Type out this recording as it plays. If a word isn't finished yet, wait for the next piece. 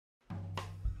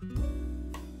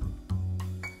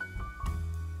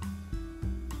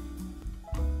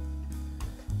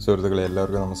സുഹൃത്തുക്കളെ,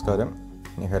 എല്ലാവർക്കും നമസ്കാരം.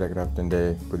 നിഹാര ക്രാഫ്റ്റിൻ്റെ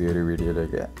പുതിയൊരു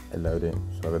വീഡിയോയിലേക്ക് എല്ലാവരെയും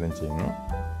സ്വാഗതം ചെയ്യുന്നു.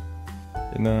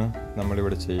 ഇന്ന്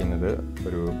നമ്മളിവിടെ ചെയ്യുന്നത്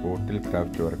ഒരു ബോട്ടിൽ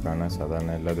ക്രാഫ്റ്റ് വർക്കാണ്.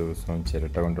 സാധാരണ എല്ലാ ദിവസവും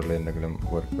ചിരട്ട കൊണ്ടുള്ള എന്തെങ്കിലും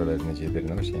വർക്കുകളായിരുന്നു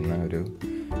ചെയ്തിരുന്നത്, പക്ഷേ ഇന്ന് ഒരു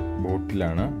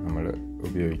ബോട്ടിലാണ് നമ്മൾ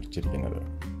ഉപയോഗിച്ചിരിക്കുന്നത്.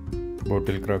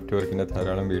 ബോട്ടിൽ ക്രാഫ്റ്റ് വർക്കിൻ്റെ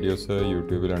ധാരാളം വീഡിയോസ്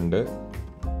യൂട്യൂബിലുണ്ട്.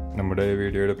 നമ്മുടെ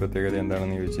വീഡിയോയുടെ പ്രത്യേകത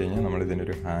എന്താണെന്ന് ചോദിച്ചു കഴിഞ്ഞാൽ,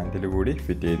 നമ്മളിതിനൊരു ഹാൻഡിൽ കൂടി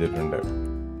ഫിറ്റ് ചെയ്തിട്ടുണ്ട്.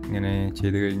 ഇങ്ങനെ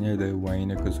ചെയ്ത് കഴിഞ്ഞാൽ ഇത്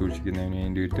വൈനൊക്കെ സൂക്ഷിക്കുന്നതിന്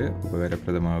വേണ്ടിയിട്ട്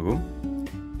ഉപകാരപ്രദമാകും.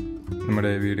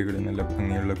 നമ്മുടെ വീടുകളിൽ നല്ല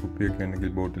ഭംഗിയുള്ള കുപ്പിയൊക്കെ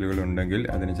ഉണ്ടെങ്കിൽ, ബോട്ടിലുകളുണ്ടെങ്കിൽ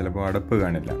അതിന് ചിലപ്പോൾ അടപ്പ്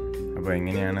കാണില്ല. അപ്പോൾ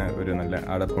എങ്ങനെയാണ് ഒരു നല്ല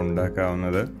അടപ്പ്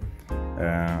ഉണ്ടാക്കാവുന്നത്,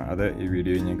 അത് ഈ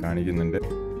വീഡിയോയിൽ ഞാൻ കാണിക്കുന്നുണ്ട്.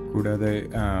 കൂടാതെ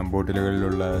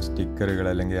ബോട്ടിലുകളിലുള്ള സ്റ്റിക്കറുകൾ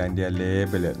അല്ലെങ്കിൽ അതിൻ്റെ ആ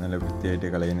ലേബൽ നല്ല വൃത്തിയായിട്ട്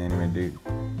കളയുന്നതിന് വേണ്ടി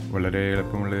വളരെ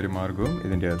എളുപ്പമുള്ള ഒരു മാർഗവും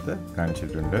ഇതിൻ്റെ അകത്ത്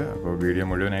കാണിച്ചിട്ടുണ്ട്. അപ്പോൾ വീഡിയോ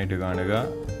മുഴുവനായിട്ട് കാണുക.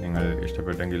 നിങ്ങൾ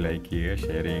ഇഷ്ടപ്പെട്ടെങ്കിൽ ലൈക്ക് ചെയ്യുക,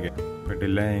 ഷെയർ ചെയ്യുക.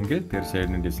 ഇഷ്ടപ്പെട്ടില്ല എങ്കിൽ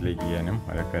തീർച്ചയായിട്ടും ഡിസ്ലൈക്ക് ചെയ്യാനും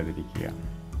മറക്കാതിരിക്കുക.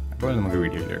 അപ്പോൾ നമുക്ക്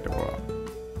വീഡിയോയിലോട്ട് പോകാം.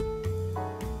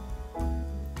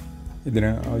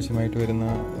 ഇതിന് ആവശ്യമായിട്ട് വരുന്ന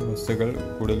വസ്തുക്കൾ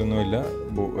കൂടുതലൊന്നുമില്ല.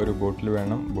 ഒരു ബോട്ടിൽ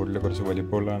വേണം. ബോട്ടിൽ കുറച്ച്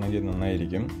വലിപ്പമുള്ളതാണെങ്കിൽ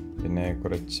നന്നായിരിക്കും. പിന്നെ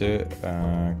കുറച്ച്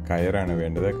കയറാണ്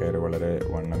വേണ്ടത്. കയർ വളരെ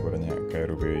വണ്ണം കുറഞ്ഞ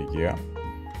കയർ ഉപയോഗിക്കുക.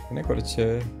 പിന്നെ കുറച്ച്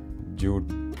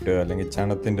ജൂട്ട് അല്ലെങ്കിൽ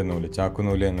ചണത്തിൻ്റെ നൂല്,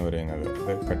 ചാക്കുനൂല് എന്ന് പറയുന്നത്,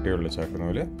 അത് കട്ടിയുള്ള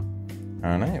ചാക്കുനൂല്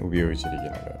ആണ്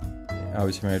ഉപയോഗിച്ചിരിക്കുന്നത്.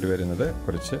 ആവശ്യമായിട്ട് വരുന്നത്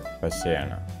കുറച്ച്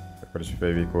പശയാണ്, കുറച്ച്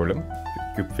ഫെവിക്കോളും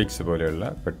ക്വിക്ക് ഫിക്സ് പോലെയുള്ള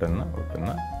പെട്ടെന്ന്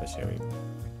ഒട്ടുന്ന പശയും.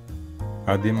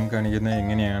 ആദ്യം കാണിക്കുന്നത്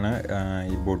എങ്ങനെയാണ്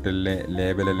ഈ ബോട്ടിലെ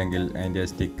ലേബൽ അല്ലെങ്കിൽ അതിൻ്റെ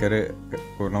സ്റ്റിക്കർ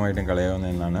പൂർണ്ണമായിട്ടും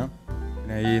കളയാവുന്നതെന്നാണ്.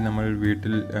 പിന്നെ ഈ നമ്മൾ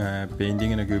വീട്ടിൽ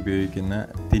പെയിൻറ്റിങ്ങിനൊക്കെ ഉപയോഗിക്കുന്ന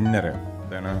തിന്നർ,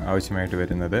 അതാണ് ആവശ്യമായിട്ട്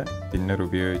വരുന്നത്. തിന്നർ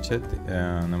ഉപയോഗിച്ച്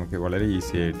നമുക്ക് വളരെ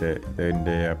ഈസി ആയിട്ട്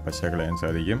ഇതിൻ്റെ പശ കളയാൻ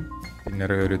സാധിക്കും.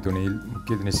 തിന്നർ ഒരു തുണിയിൽ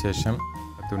മുക്കിയതിന് ശേഷം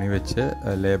തുണി വെച്ച്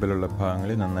ലേബലുള്ള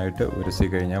ഭാഗങ്ങളിൽ നന്നായിട്ട് ഉരസി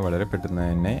കഴിഞ്ഞാൽ വളരെ പെട്ടെന്ന്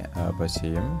തന്നെ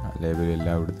പശയും ലേബലും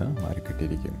എല്ലാം ഇവിടുന്ന്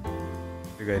മാറിക്കിട്ടിരിക്കും.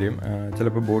 ഒരു കാര്യം,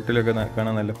 ചിലപ്പോൾ ബോട്ടിലൊക്കെ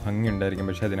കാണാൻ നല്ല ഭംഗി ഉണ്ടായിരിക്കും,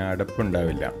 പക്ഷേ അതിന്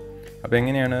അടപ്പുണ്ടാവില്ല. അപ്പോൾ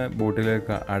എങ്ങനെയാണ്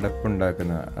ബോട്ടിലൊക്കെ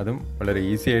അടപ്പുണ്ടാക്കുന്നത്? അതും വളരെ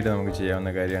ഈസി ആയിട്ട് നമുക്ക്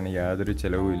ചെയ്യാവുന്ന കാര്യമാണ്. യാതൊരു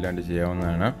ചിലവും ഇല്ലാണ്ട്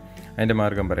ചെയ്യാവുന്നതാണ്. അതിൻ്റെ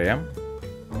മാർഗം പറയാം.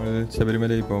 നമ്മൾ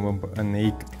ശബരിമലയിൽ പോകുമ്പോൾ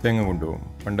നെയ്ത്തേങ്ങ കൊണ്ടുപോകും.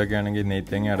 പണ്ടൊക്കെ ആണെങ്കിൽ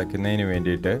നെയ്ത്തേങ്ങ അടയ്ക്കുന്നതിന്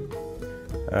വേണ്ടിയിട്ട്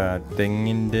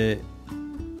തെങ്ങിൻ്റെ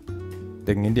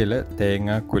അല്ല,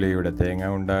 തേങ്ങാക്കുലയുടെ, തേങ്ങ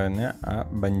ഉണ്ടാകുന്ന ആ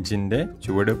ബഞ്ചിൻ്റെ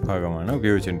ചുവട് ഭാഗമാണ്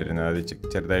ഉപയോഗിച്ചുകൊണ്ടിരുന്നത്. അത്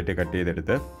ചെറുതായിട്ട് കട്ട്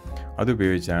ചെയ്തെടുത്ത്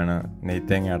അതുപയോഗിച്ചാണ്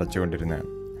നെയ്ത്തേങ്ങ അടച്ചുകൊണ്ടിരുന്നത്.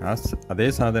 അതേ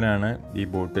സാധനമാണ് ഈ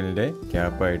ബോട്ടിലിൻ്റെ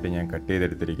ക്യാപ്പായിട്ട് ഞാൻ കട്ട്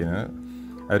ചെയ്തെടുത്തിരിക്കുന്നത്.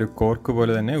 ഒരു കോർക്ക്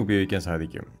പോലെ തന്നെ ഉപയോഗിക്കാൻ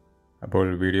സാധിക്കും. അപ്പോൾ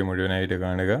വീഡിയോ മുഴുവനായിട്ട്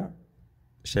കാണുക,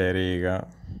 ഷെയർ ചെയ്യുക,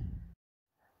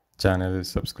 ചാനൽ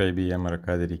സബ്സ്ക്രൈബ് ചെയ്യാൻ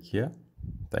മറക്കാതിരിക്കുക.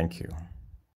 Thank you.